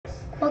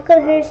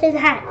welcome to Harrison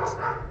Hacks.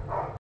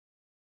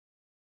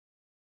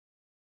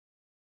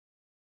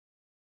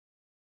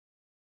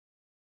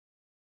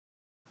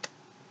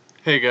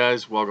 Hey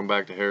guys, welcome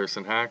back to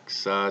Harrison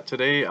Hacks.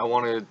 Today I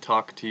want to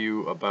talk to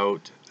you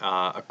about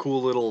a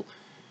cool little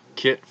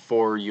kit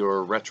for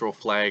your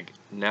Retroflag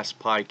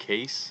NESPi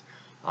case.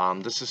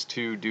 This is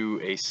to do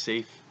a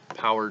safe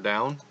power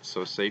down,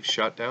 so safe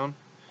shutdown.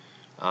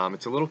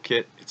 It's a little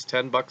kit. It's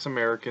 $10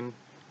 American,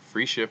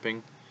 free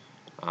shipping.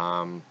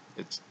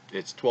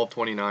 It's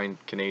 $12.29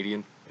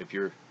 Canadian if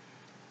you're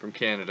from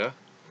Canada.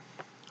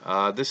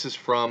 This is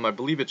from, I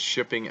believe it's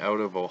shipping out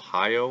of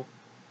Ohio.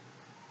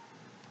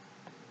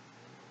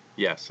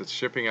 Yes, it's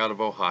shipping out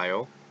of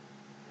Ohio.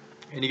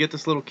 And you get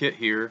this little kit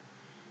here.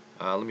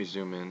 Let me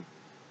zoom in.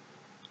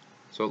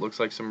 So it looks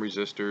like some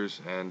resistors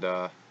and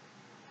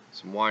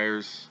some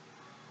wires.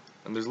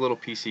 And there's a little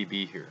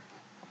PCB here.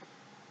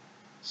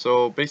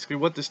 So basically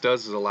what this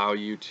does is allow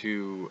you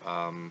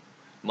to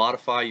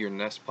modify your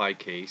NESPi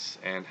case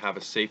and have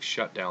a safe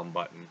shutdown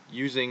button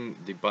using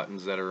the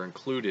buttons that are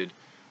included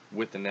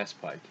with the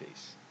NESPi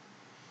case.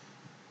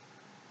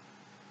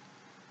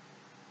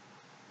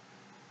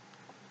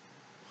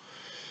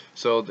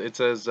 So it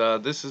says,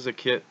 this is a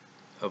kit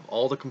of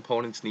all the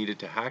components needed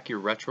to hack your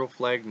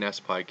Retroflag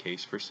NESPi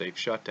case for safe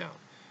shutdown.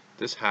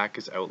 This hack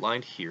is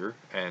outlined here,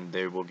 and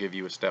they will give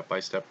you a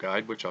step-by-step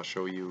guide, which I'll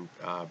show you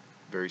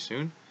very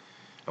soon.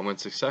 And when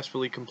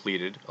successfully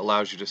completed,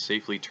 allows you to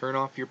safely turn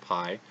off your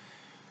Pi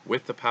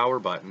with the power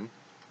button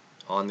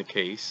on the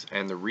case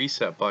and the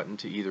reset button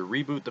to either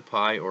reboot the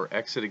Pi or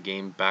exit a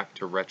game back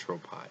to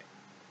RetroPi.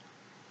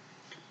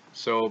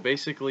 So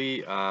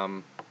basically,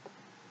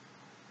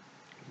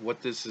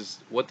 what this is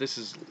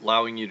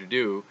allowing you to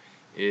do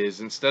is,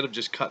 instead of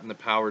just cutting the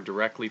power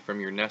directly from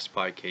your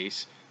NESPi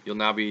case, you'll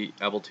now be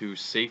able to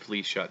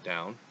safely shut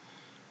down,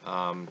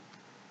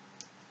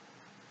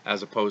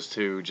 as opposed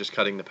to just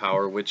cutting the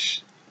power,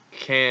 which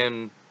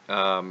can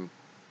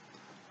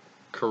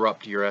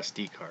corrupt your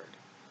SD card.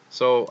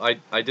 So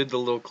I did the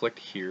little click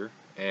here,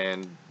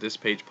 and this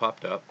page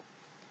popped up,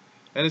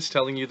 and it's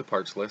telling you the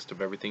parts list of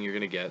everything you're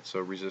going to get.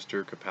 So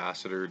resistor,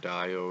 capacitor,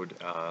 diode,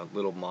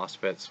 little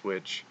MOSFET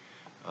switch.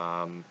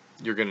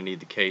 You're going to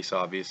need the case,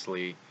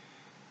 obviously,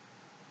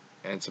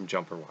 and some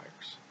jumper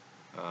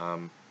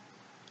wires.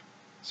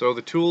 So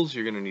the tools,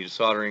 you're going to need a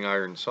soldering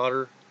iron,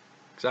 solder,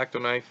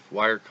 X-Acto knife,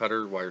 wire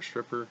cutter, wire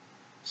stripper,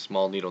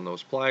 small needle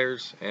nose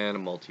pliers, and a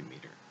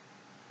multimeter.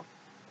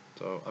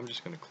 So I'm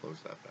just going to close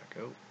that back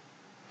out.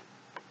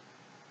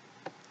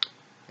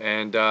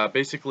 And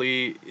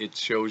basically it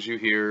shows you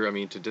here,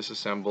 to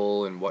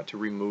disassemble and what to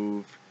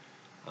remove.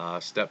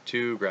 Step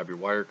 2, grab your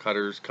wire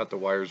cutters, cut the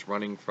wires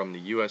running from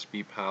the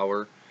USB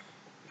power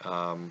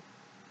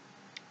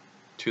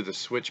to the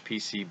switch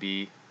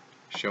PCB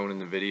shown in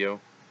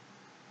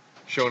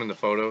the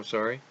photo,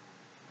 sorry.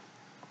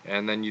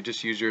 And then you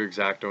just use your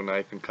X-Acto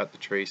knife and cut the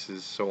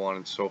traces, so on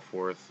and so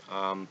forth.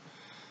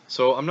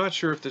 So I'm not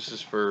sure if this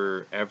is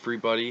for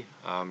everybody.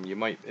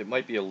 It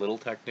might be a little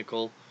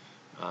technical.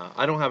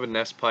 I don't have a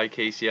NESPi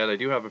case yet. I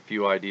do have a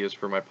few ideas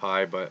for my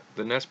Pi, but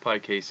the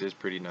NESPi case is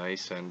pretty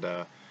nice, and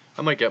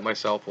I might get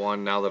myself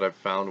one now that I've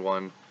found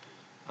one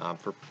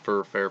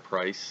for a fair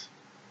price.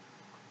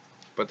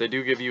 But they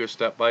do give you a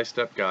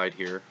step-by-step guide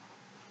here.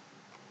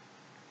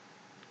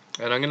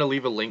 And I'm going to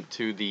leave a link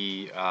to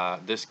the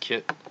this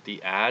kit,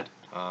 the ad,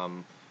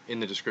 in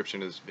the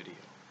description of this video.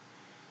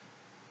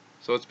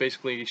 So it's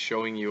basically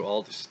showing you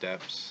all the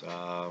steps,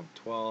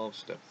 12,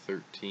 step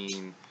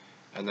 13,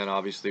 and then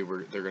obviously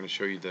they're going to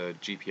show you the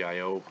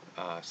GPIO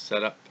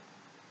setup,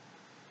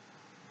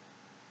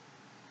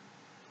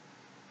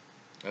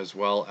 as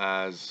well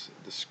as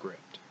the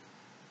script.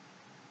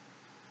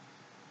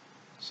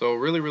 So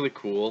really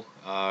cool.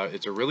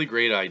 It's a really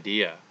great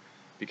idea,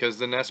 because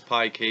the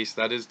NESPi case,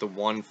 that is the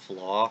one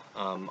flaw,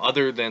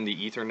 other than the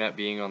Ethernet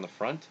being on the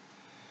front,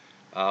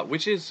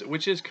 which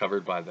is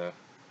covered by the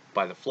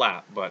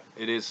flap, but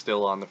it is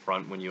still on the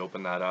front when you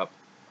open that up.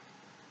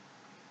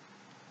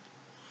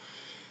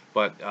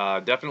 But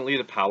definitely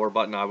the power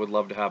button. I would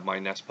love to have my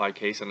NESPi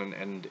case,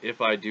 and if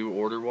I do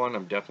order one,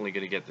 I'm definitely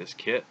going to get this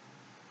kit,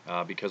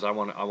 because I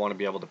want to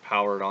be able to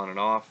power it on and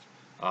off,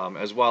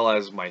 as well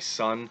as my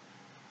son.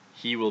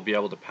 He will be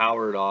able to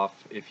power it off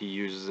if he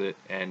uses it,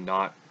 and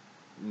not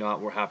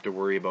have to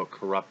worry about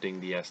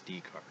corrupting the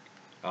SD card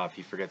if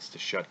he forgets to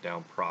shut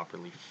down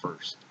properly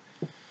first.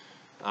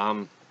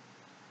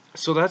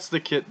 So that's the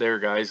kit there,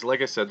 guys.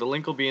 Like I said, the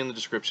link will be in the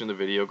description of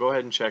the video. Go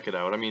ahead and check it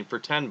out. For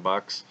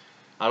 $10,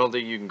 I don't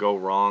think you can go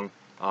wrong.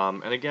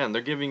 And again,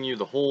 they're giving you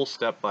the whole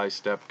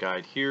step-by-step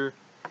guide here.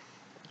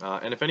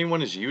 And if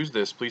anyone has used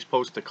this, please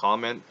post a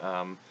comment.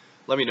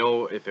 Let me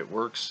know if it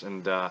works,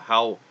 and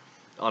how,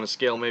 on a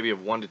scale maybe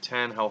of 1 to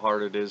 10, how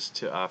hard it is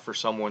to for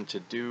someone to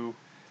do.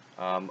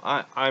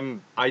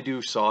 I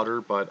do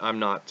solder, but I'm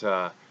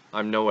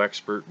no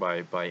expert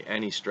by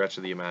any stretch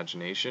of the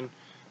imagination.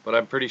 But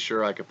I'm pretty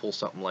sure I could pull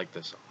something like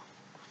this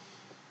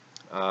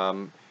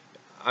off.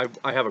 I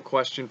have a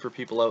question for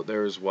people out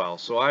there as well.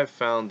 So I've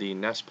found the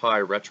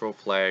NESPi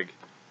Retroflag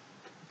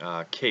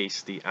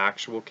case, the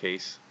actual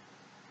case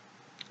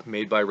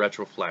made by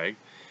Retroflag,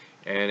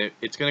 and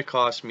it's going to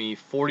cost me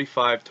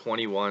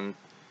 $45.21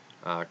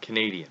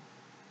 Canadian.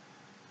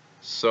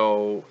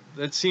 So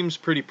that seems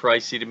pretty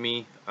pricey to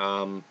me.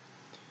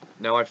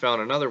 Now I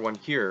found another one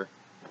here,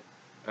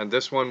 and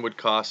this one would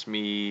cost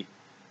me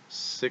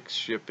 6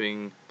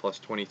 shipping plus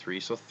 23,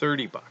 so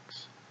 30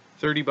 bucks.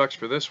 30 bucks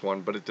for this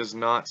one, but it does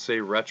not say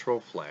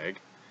Retroflag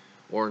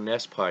or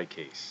NESPi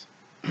case.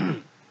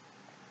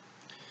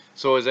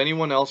 So has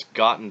anyone else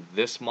gotten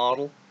this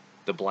model,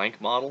 the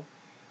blank model?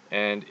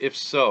 And if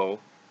so,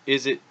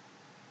 is it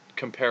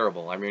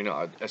comparable? I mean,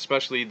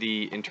 especially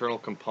the internal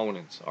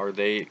components, are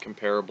they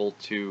comparable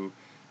to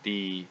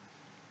the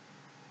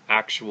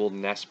actual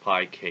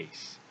NESPi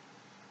case?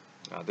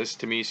 This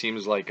to me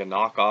seems like a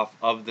knockoff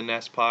of the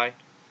NESPi,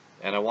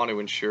 and I want to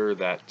ensure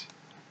that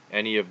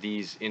any of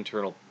these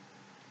internal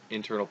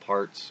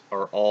parts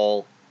are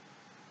all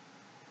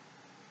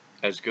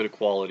as good a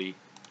quality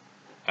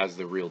as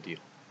the real deal.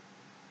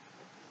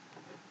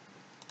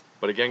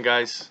 But again,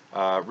 guys,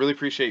 really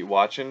appreciate you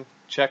watching.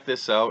 Check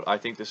this out. I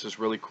think this is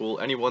really cool.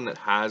 Anyone that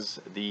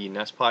has the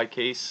NESPi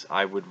case,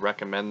 I would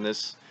recommend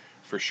this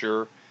for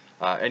sure.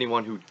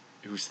 Anyone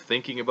who's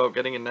thinking about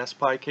getting a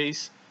NESPi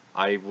case,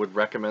 I would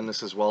recommend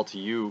this as well to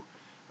you,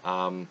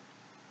 to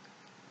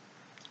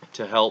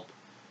help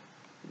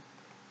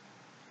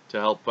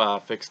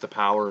fix the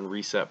power and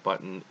reset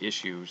button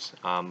issues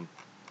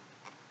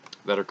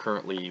that are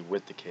currently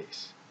with the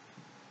case.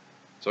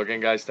 So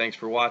again, guys, thanks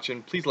for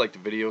watching. Please like the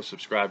video,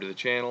 subscribe to the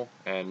channel,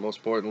 and most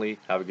importantly,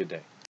 have a good day.